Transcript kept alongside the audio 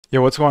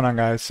Yo, what's going on,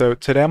 guys? So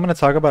today I'm going to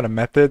talk about a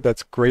method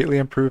that's greatly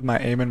improved my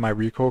aim and my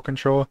recoil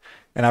control,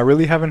 and I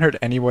really haven't heard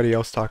anybody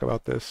else talk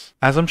about this.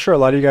 As I'm sure a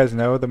lot of you guys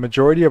know, the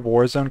majority of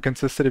Warzone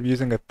consisted of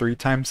using a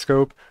 3x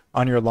scope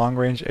on your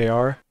long-range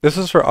AR. This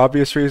is for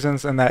obvious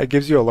reasons in that it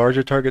gives you a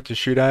larger target to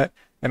shoot at,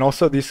 and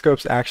also these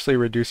scopes actually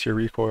reduce your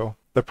recoil.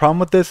 The problem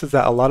with this is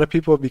that a lot of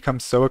people have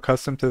become so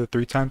accustomed to the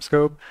 3x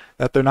scope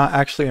that they're not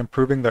actually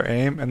improving their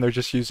aim and they're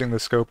just using the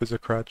scope as a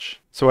crutch.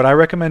 So what I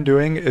recommend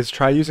doing is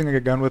try using a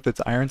gun with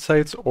its iron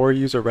sights or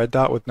use a red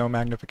dot with no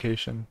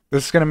magnification.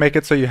 This is going to make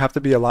it so you have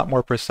to be a lot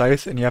more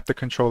precise and you have to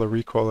control the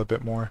recoil a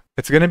bit more.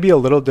 It's going to be a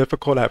little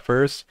difficult at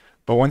first,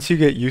 but once you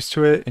get used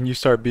to it and you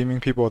start beaming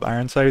people with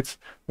iron sights,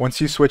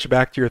 once you switch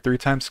back to your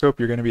 3x scope,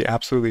 you're going to be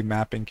absolutely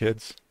mapping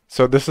kids.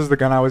 So this is the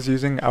gun I was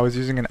using. I was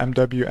using an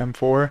MW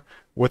M4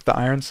 with the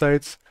iron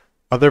sights.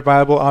 Other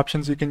viable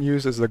options you can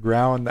use is the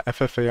Grau and the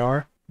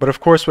FFAR. But of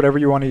course, whatever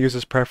you want to use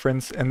is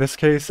preference. In this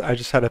case, I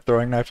just had a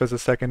throwing knife as a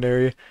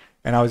secondary,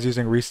 and I was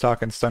using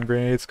restock and stun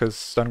grenades because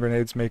stun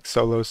grenades make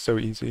solos so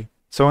easy.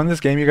 So in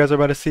this game you guys are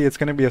about to see, it's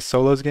going to be a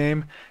solos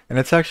game, and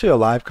it's actually a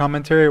live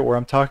commentary where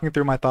I'm talking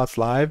through my thoughts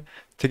live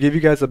to give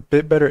you guys a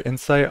bit better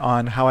insight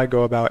on how I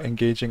go about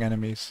engaging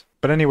enemies.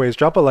 But anyways,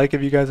 drop a like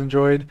if you guys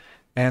enjoyed,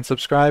 and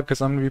subscribe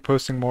because I'm going to be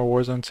posting more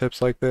Warzone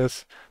tips like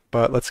this.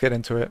 But let's get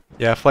into it.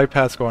 Yeah, flight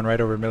path's going right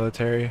over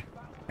military.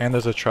 And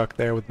there's a truck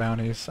there with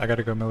bounties. I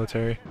gotta go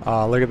military.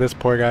 Aw, look at this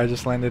poor guy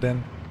just landed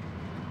in.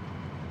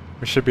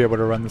 We should be able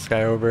to run this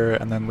guy over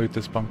and then loot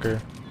this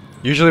bunker.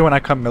 Usually when I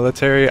come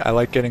military, I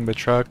like getting the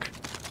truck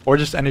or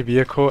just any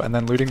vehicle and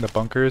then looting the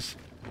bunkers,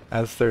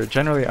 as they're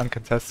generally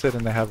uncontested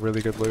and they have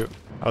really good loot.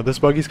 Oh, this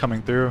buggy's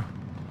coming through.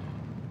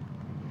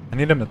 I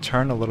need him to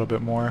turn a little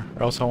bit more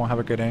or else I won't have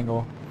a good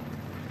angle.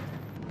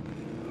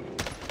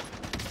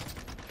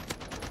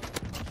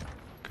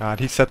 God,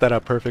 he set that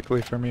up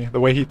perfectly for me. The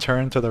way he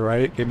turned to the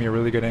right gave me a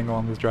really good angle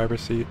on the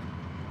driver's seat.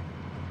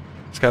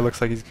 This guy looks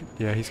like he's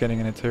getting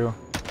in it too.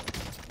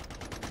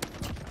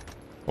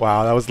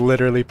 Wow, that was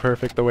literally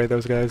perfect the way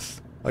those guys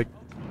like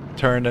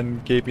turned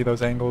and gave me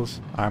those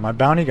angles. Alright, my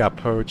bounty got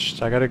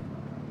poached. I gotta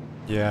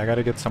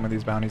get some of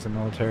these bounties in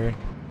military.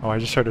 Oh, I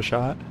just heard a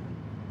shot.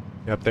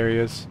 Yep, there he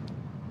is.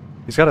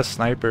 He's got a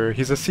sniper.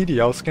 He's a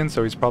CDL skin,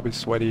 so he's probably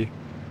sweaty.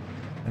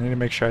 I need to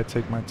make sure I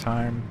take my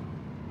time.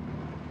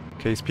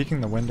 Okay, he's peeking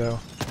the window.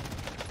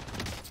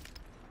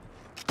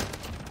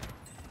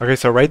 Okay,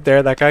 so right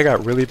there, that guy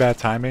got really bad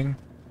timing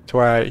to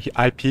where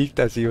I peeked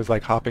as he was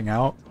like hopping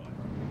out.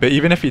 But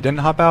even if he didn't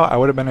hop out, I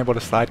would have been able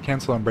to slide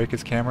cancel and break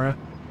his camera.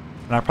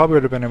 And I probably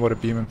would have been able to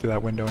beam him through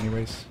that window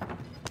anyways.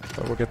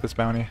 But we'll get this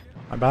bounty.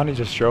 My bounty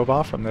just drove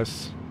off from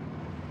this.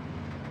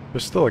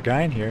 There's still a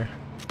guy in here.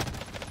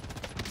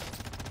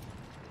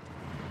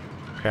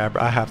 Okay,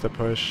 I have to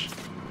push.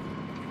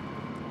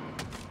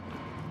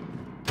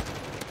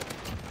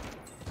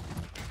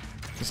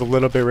 It's a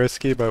little bit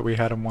risky, but we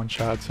had him one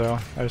shot, so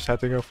I just had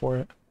to go for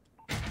it.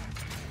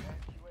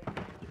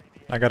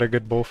 I got a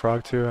good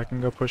bullfrog too. I can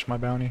go push my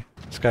bounty.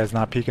 This guy's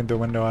not peeking through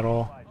the window at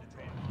all.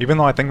 Even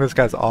though I think this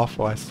guy's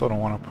awful, I still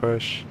don't want to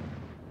push.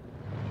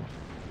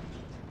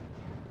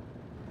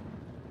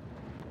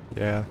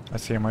 Yeah, I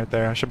see him right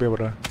there. I should be able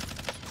to...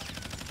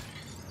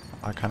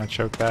 I kind of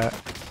choked that.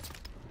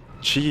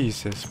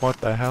 Jesus, what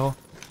the hell?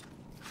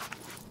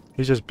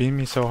 He just beamed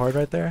me so hard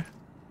right there.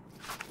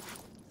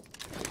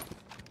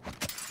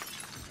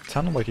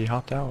 Sounded like he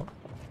hopped out.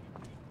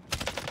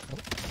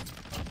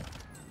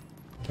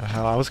 The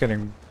hell, I was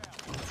getting...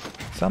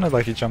 Sounded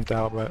like he jumped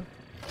out, but...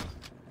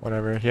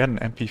 Whatever, he had an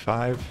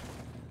MP5.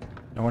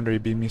 No wonder he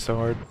beat me so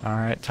hard.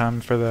 Alright,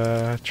 time for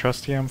the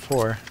trusty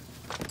M4.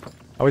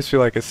 I always feel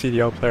like a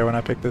CDL player when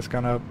I pick this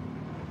gun up.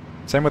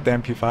 Same with the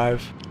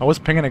MP5. I was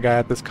pinging a guy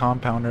at this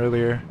compound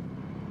earlier.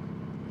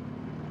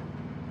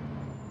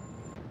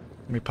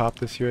 Let me pop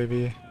this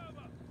UAV.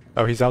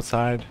 Oh, he's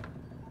outside.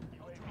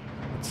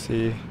 Let's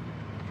see.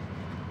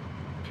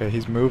 Okay,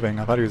 he's moving.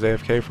 I thought he was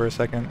AFK for a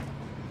second.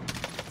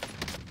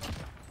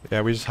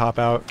 Yeah, we just hop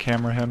out,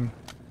 camera him.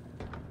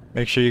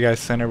 Make sure you guys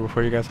center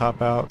before you guys hop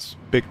out. It's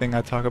a big thing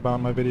I talk about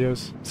in my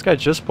videos. This guy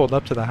just pulled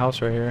up to the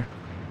house right here.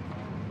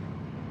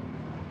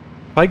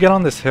 If I get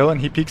on this hill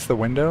and he peeks the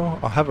window,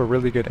 I'll have a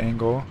really good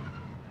angle.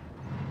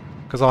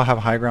 Because I'll have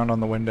high ground on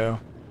the window.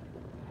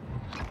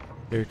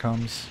 Here he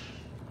comes.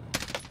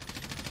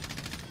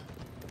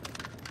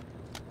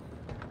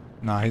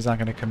 Nah, he's not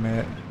going to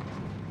commit.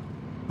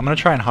 I'm gonna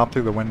try and hop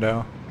through the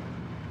window.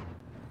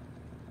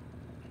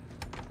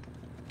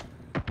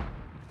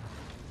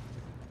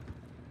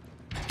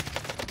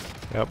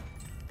 Yep.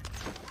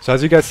 So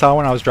as you guys saw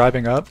when I was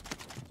driving up,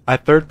 I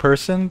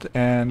third-personed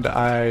and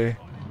I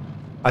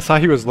saw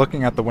he was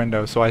looking at the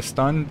window, so I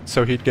stunned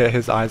so he'd get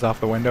his eyes off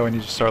the window and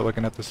he'd just start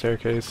looking at the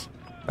staircase.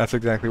 That's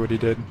exactly what he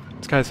did.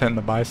 This guy's hitting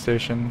the buy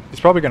station.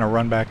 He's probably gonna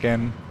run back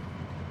in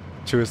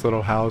to his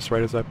little house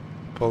right as I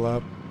pull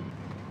up.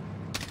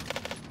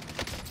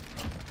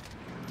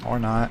 Or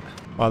not.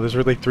 Wow, there's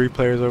really 3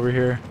 players over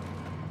here.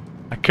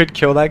 I could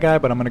kill that guy,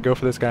 but I'm gonna go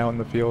for this guy out in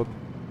the field.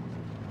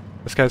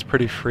 This guy's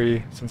pretty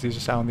free since he's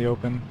just out in the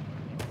open.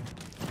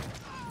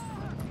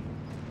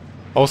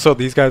 Also,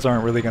 these guys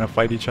aren't really gonna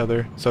fight each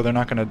other, so they're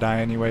not gonna die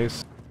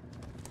anyways.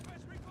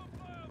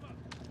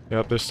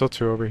 Yep, there's still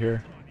two over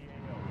here.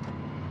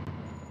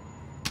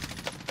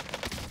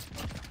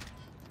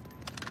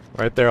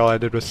 Right there, all I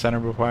did was center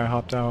before I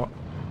hopped out.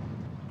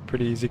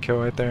 Pretty easy kill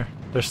right there.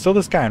 There's still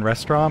this guy in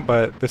restaurant,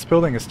 but this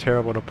building is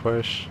terrible to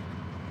push.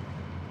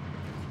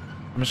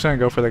 I'm just gonna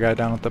go for the guy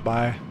down at the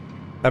buy.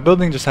 That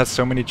building just has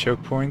so many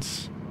choke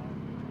points.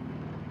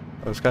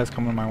 Oh, this guy's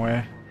coming my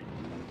way.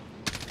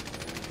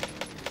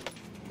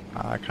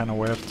 I kinda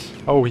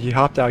whiffed. Oh, he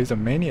hopped out. He's a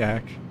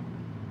maniac.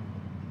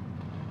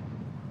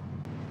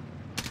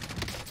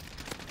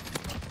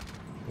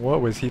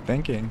 What was he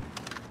thinking?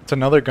 It's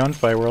another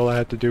gunfight where all I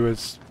had to do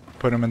is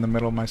put him in the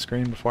middle of my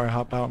screen before I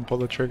hop out and pull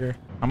the trigger.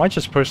 I might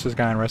just push this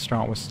guy in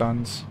restaurant with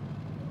stuns.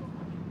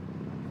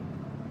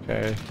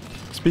 Okay.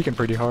 Speaking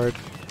pretty hard.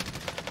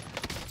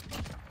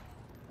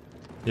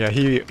 Yeah,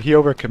 he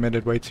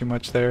overcommitted way too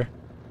much there.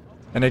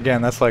 And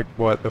again, that's like,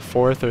 what, the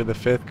 4th or the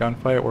 5th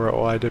gunfight where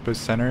all I did was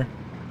center.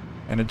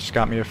 And it just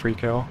got me a free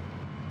kill.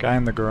 Guy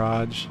in the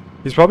garage.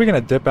 He's probably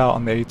gonna dip out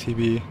on the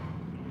ATV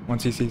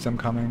once he sees them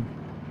coming.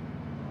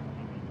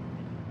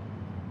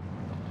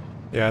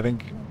 Yeah, I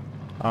think...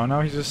 Oh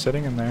no, he's just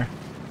sitting in there.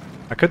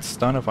 I could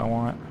stun if I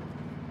want.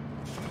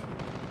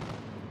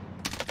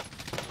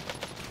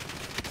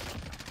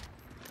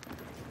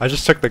 I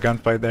just took the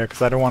gunfight there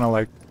because I don't want to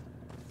like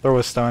throw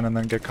a stun and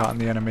then get caught in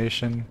the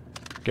animation.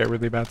 Get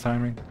really bad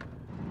timing.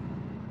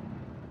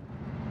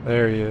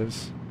 There he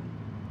is.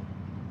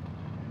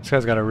 This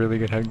guy's got a really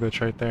good head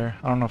glitch right there.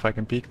 I don't know if I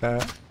can peek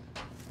that.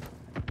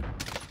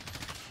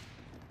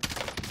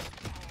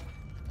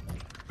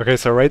 Okay,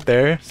 so right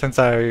there, since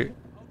I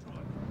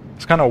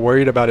was kind of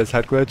worried about his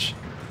head glitch,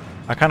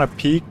 I kind of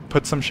peeked,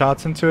 put some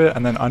shots into it,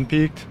 and then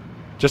unpeeked,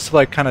 just to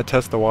like kind of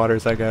test the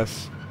waters, I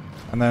guess.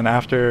 And then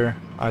after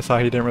I saw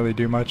he didn't really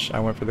do much, I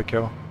went for the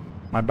kill.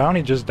 My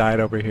bounty just died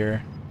over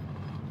here,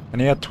 and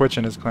he had Twitch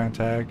in his clan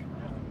tag.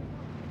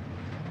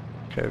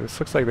 Okay, this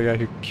looks like the guy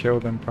who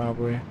killed him,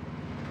 probably.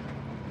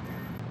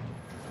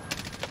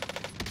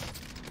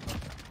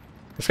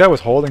 This guy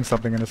was holding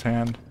something in his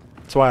hand.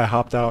 That's why I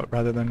hopped out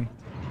rather than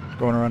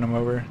going to run him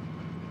over.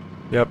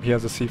 Yep, he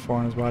has a C4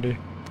 on his body.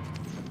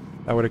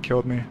 That would have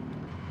killed me.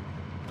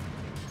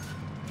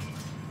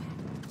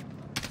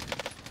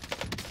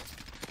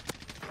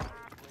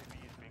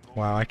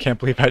 Wow, I can't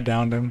believe I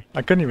downed him.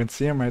 I couldn't even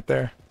see him right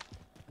there.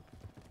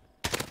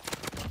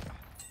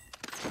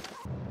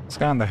 This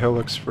guy on the hill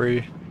looks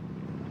free.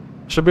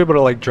 Should be able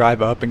to like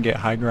drive up and get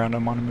high ground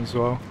on him as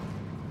well.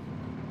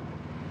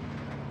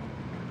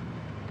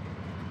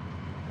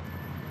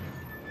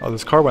 Oh,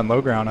 this car went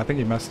low ground. I think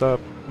he messed up.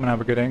 I'm gonna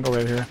have a good angle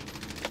right here.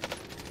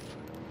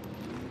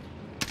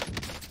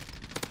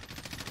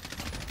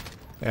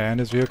 Yeah, and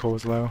his vehicle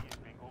was low.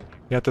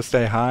 You have to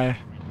stay high.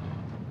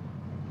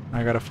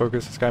 I gotta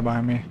focus this guy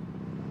behind me.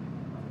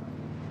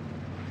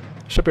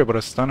 Should be able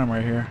to stun him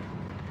right here.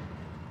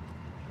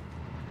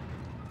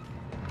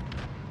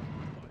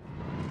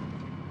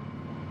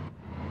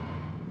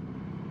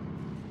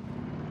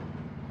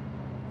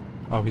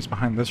 Oh, he's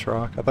behind this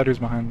rock. I thought he was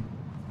behind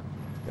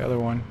the other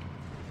one.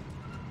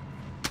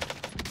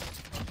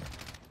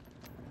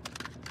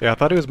 Yeah, I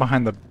thought he was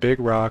behind the big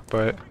rock,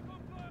 but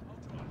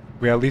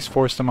we at least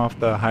forced him off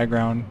the high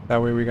ground.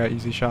 That way we got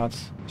easy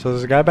shots. So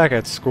there's a guy back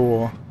at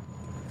school.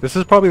 This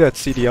is probably that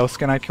CDL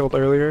skin I killed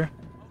earlier.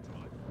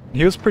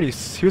 He was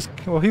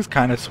well, he's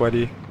kind of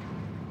sweaty.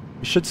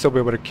 We should still be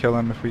able to kill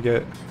him if we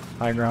get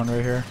high ground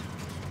right here.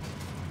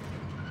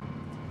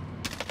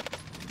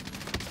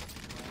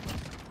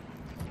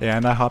 Yeah,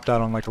 and I hopped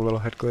out on like a little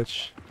head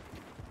glitch.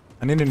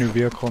 I need a new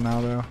vehicle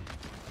now though.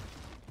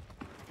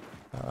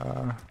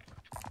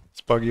 This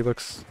buggy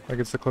looks like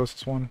it's the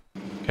closest one.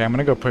 Okay, I'm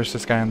gonna go push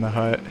this guy in the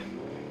hut.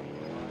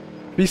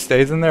 If he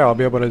stays in there, I'll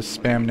be able to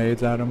spam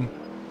nades at him.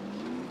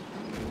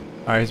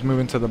 Alright, he's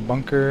moving to the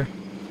bunker.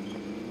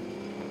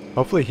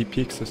 Hopefully he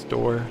peeks this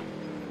door.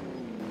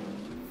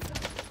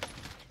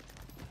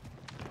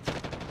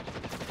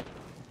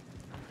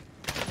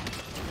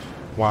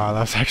 Wow,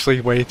 that was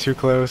actually way too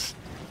close.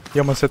 He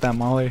almost hit that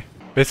molly.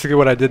 Basically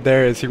what I did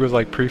there is he was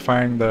like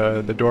pre-firing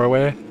the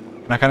doorway,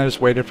 and I kind of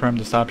just waited for him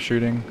to stop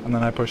shooting, and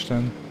then I pushed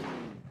in.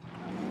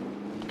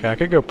 Okay, I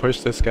could go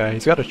push this guy.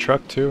 He's got a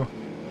truck too.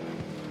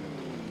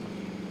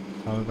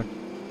 I'll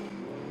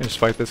just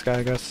fight this guy,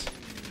 I guess.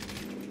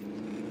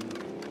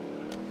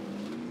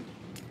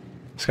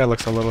 This guy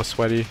looks a little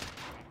sweaty.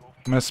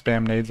 I'm gonna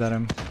spam nades at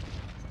him.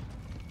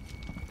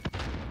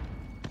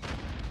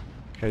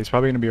 Okay, he's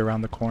probably gonna be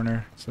around the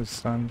corner, so he's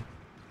stunned.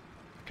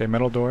 Okay,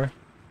 middle door.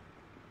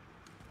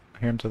 I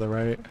hear him to the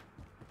right.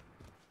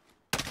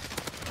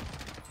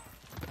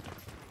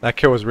 That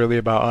kill was really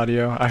about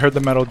audio. I heard the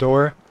metal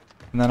door,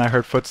 and then I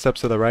heard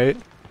footsteps to the right.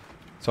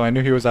 So I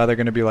knew he was either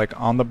gonna be like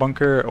on the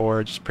bunker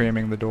or just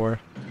pre-aiming the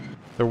door.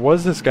 There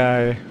was this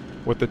guy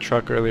with the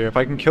truck earlier. If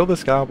I can kill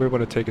this guy, I'll be able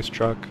to take his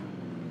truck.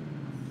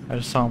 I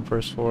just saw him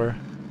first floor.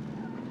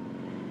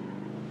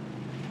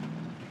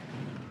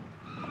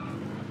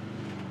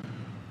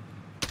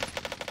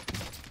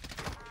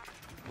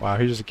 Wow,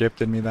 he just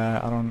gifted me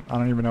that. I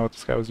don't even know what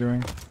this guy was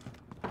doing.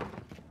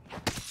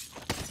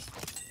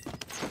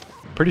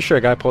 Pretty sure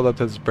a guy pulled up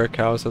to this brick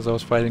house as I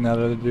was fighting that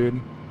other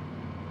dude.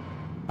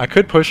 I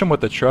could push him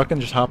with the truck and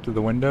just hop through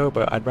the window,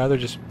 but I'd rather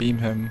just beam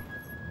him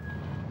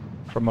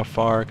from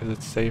afar because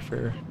it's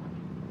safer.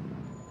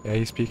 Yeah,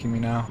 he's peeking me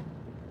now.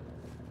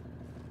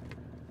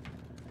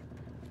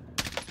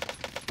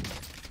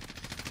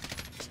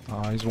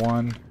 Oh, he's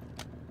one.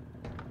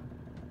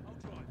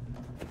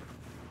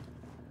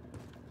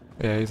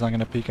 Yeah, he's not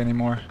gonna peek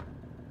anymore.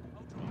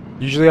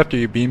 Usually after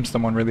you beam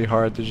someone really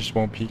hard, they just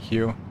won't peek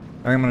you.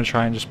 I think I'm gonna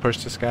try and just push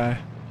this guy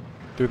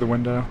through the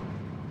window.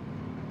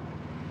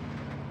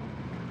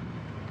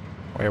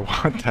 Wait,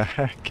 what the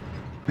heck?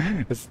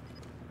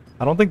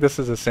 I don't think this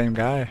is the same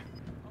guy.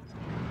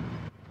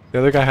 The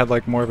other guy had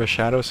like more of a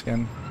shadow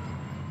skin.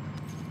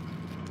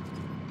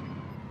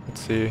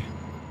 Let's see.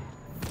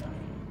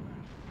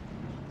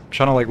 I'm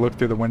trying to like look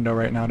through the window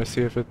right now to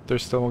see if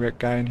there's still a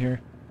guy in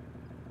here.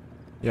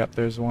 Yep,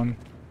 there's one.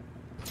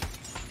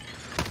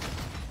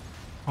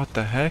 What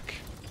the heck?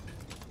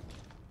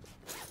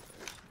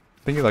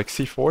 I think he like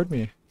C4'd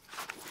me.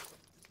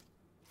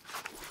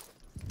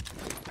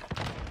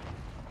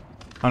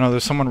 Oh no,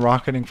 there's someone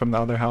rocketing from the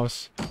other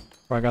house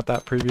where I got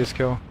that previous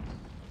kill.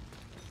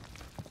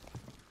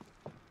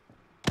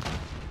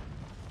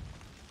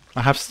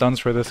 I have stuns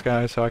for this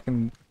guy, so I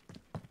can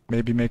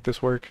maybe make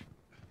this work.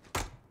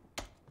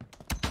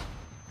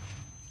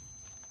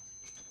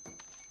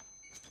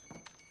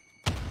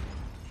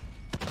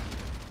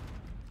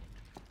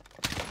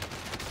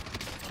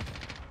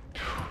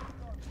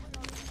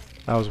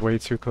 That was way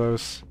too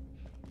close.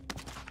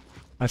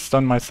 I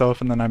stunned myself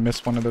and then I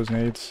missed one of those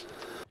nades.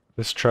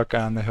 This truck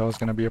guy on the hill is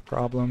going to be a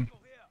problem.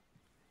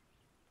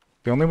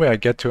 The only way I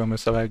get to him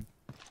is if I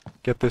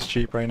get this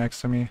Jeep right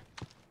next to me.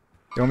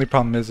 The only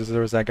problem is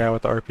there was that guy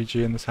with the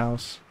RPG in this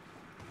house.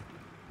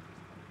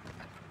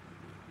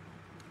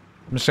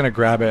 I'm just going to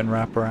grab it and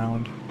wrap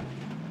around.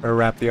 Or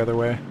wrap the other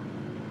way.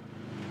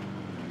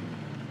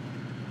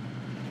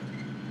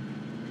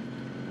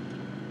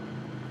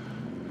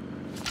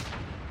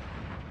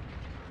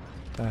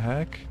 The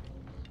heck?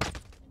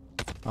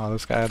 Oh,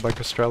 this guy had like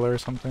a Strela or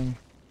something.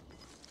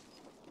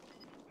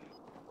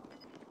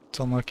 It's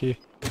unlucky.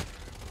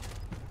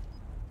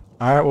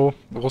 Alright, well,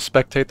 we'll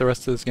spectate the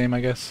rest of this game, I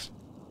guess.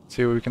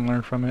 See what we can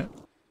learn from it.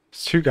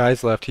 There's two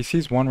guys left. He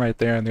sees one right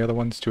there and the other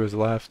one's to his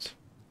left.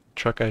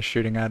 Truck guy's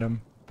shooting at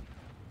him.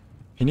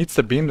 He needs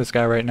to beam this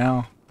guy right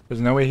now. There's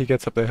no way he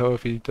gets up the hill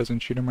if he doesn't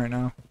shoot him right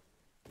now.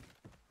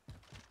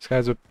 This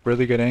guy's a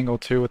really good angle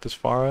too with his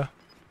Farah.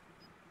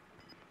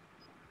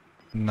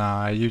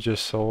 Nah, you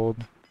just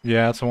sold.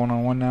 Yeah, it's a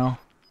one-on-one now.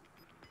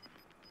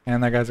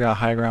 And that guy's got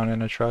high ground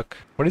in a truck.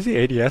 What is he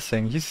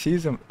ADSing? He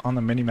sees him on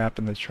the minimap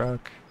in the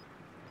truck.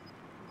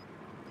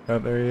 Oh,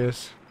 there he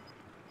is.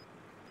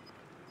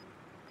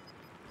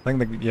 I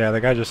think yeah, the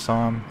guy just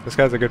saw him. This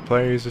guy's a good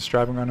player. He's just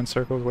driving around in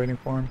circles waiting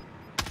for him.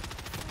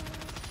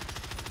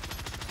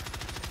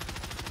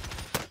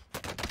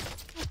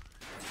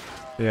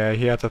 Yeah,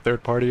 he had to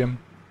third party him.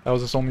 That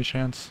was his only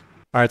chance.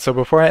 Alright, so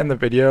before I end the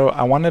video,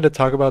 I wanted to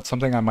talk about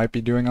something I might be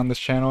doing on this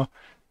channel,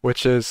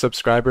 which is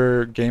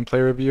subscriber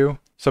gameplay review.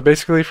 So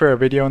basically for a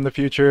video in the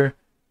future,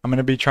 I'm going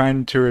to be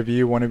trying to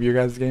review one of your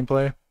guys'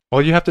 gameplay.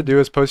 All you have to do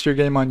is post your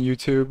game on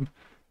YouTube.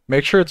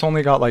 Make sure it's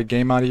only got like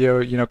game audio,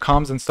 you know,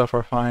 comms and stuff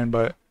are fine,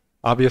 but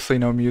obviously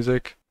no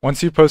music.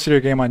 Once you've posted your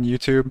game on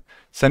YouTube,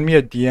 send me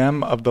a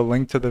DM of the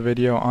link to the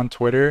video on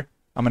Twitter.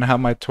 I'm going to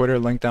have my Twitter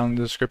link down in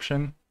the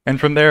description. And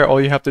from there,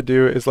 all you have to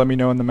do is let me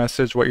know in the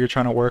message what you're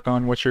trying to work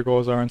on, what your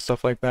goals are and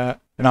stuff like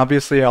that. And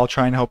obviously, I'll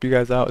try and help you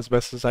guys out as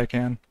best as I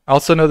can. I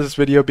also know this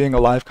video being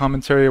a live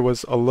commentary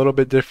was a little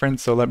bit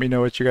different, so let me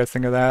know what you guys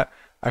think of that.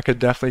 I could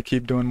definitely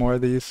keep doing more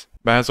of these.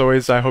 But as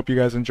always, I hope you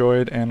guys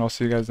enjoyed, and I'll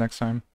see you guys next time.